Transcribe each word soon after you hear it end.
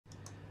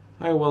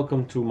Hi,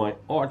 welcome to my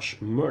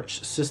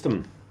ArchMerge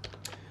system.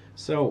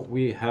 So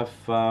we have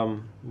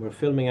we're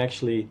filming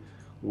actually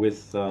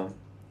with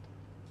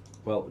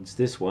well, it's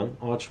this one,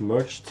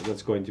 ArchMergeD,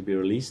 that's going to be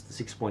released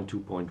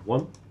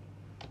 6.2.1,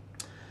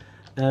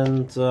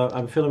 and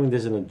I'm filming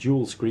this in a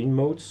dual screen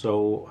mode,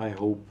 so I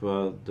hope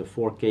the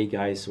 4K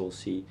guys will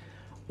see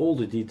all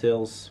the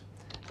details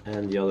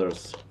and the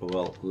others,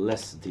 well,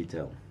 less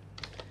detail.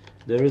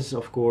 There is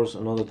of course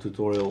another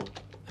tutorial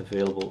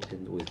available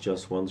with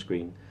just one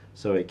screen,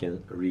 so I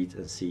can read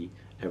and see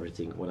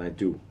everything what I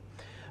do.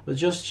 But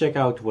just check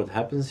out what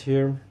happens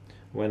here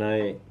when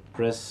I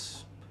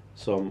press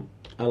some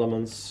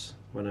elements,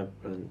 when I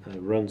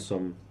run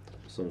some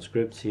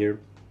scripts here.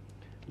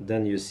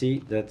 Then you see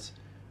that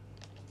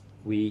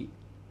we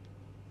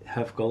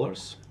have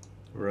colors,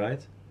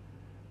 right?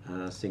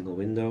 Single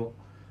window.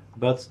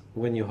 But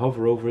when you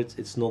hover over it,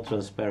 it's not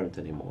transparent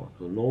anymore.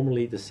 So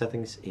normally the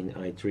settings in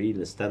i3,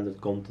 the standard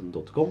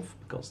compton.conf,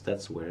 because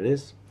that's where it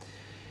is,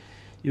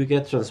 you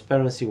get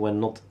transparency when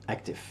not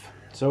active.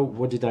 So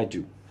what did I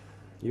do?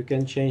 You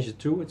can change it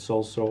too. It's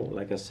also,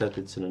 like I said,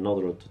 it's in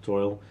another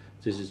tutorial.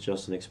 This is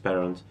just an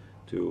experiment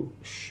to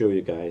show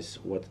you guys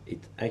what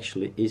it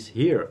actually is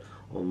here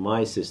on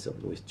my system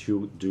with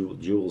two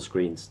dual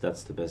screens.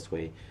 That's the best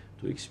way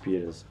to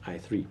experience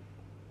i3.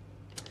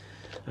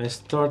 I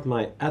start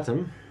my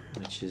atom,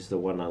 which is the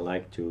one I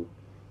like to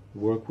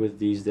work with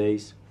these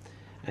days,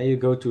 and you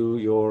go to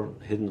your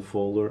hidden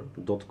folder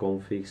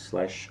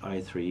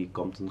 .config/i3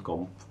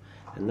 compton.conf,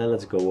 and then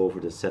let's go over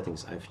the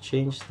settings I've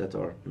changed that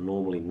are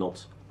normally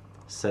not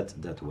set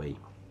that way.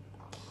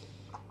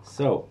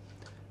 So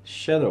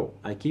shadow,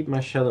 I keep my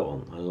shadow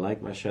on. I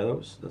like my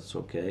shadows, that's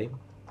okay,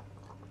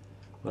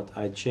 but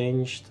I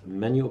changed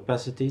menu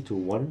opacity to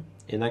 1,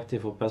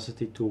 inactive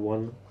opacity to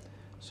 1,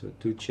 so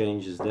 2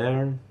 changes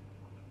there.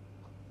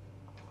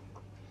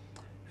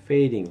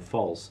 Fading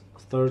false,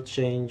 3rd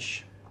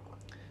change,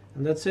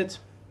 and that's it.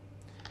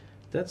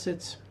 That's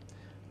it.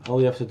 All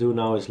you have to do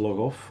now is log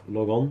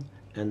on,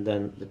 and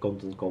then the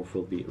compton.conf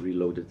will be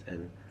reloaded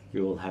and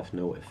you will have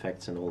no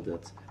effects and all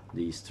that.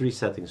 These 3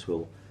 settings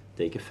will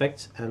take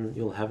effect and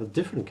you'll have a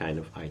different kind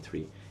of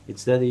i3.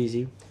 It's that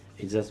easy,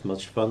 it's that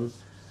much fun.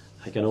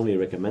 I can only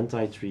recommend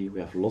i3. We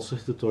have lots of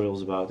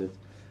tutorials about it.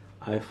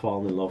 I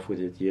fell in love with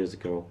it years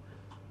ago.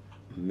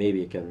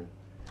 Maybe I can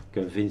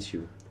convince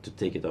you to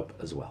take it up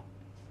as well.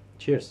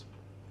 Cheers.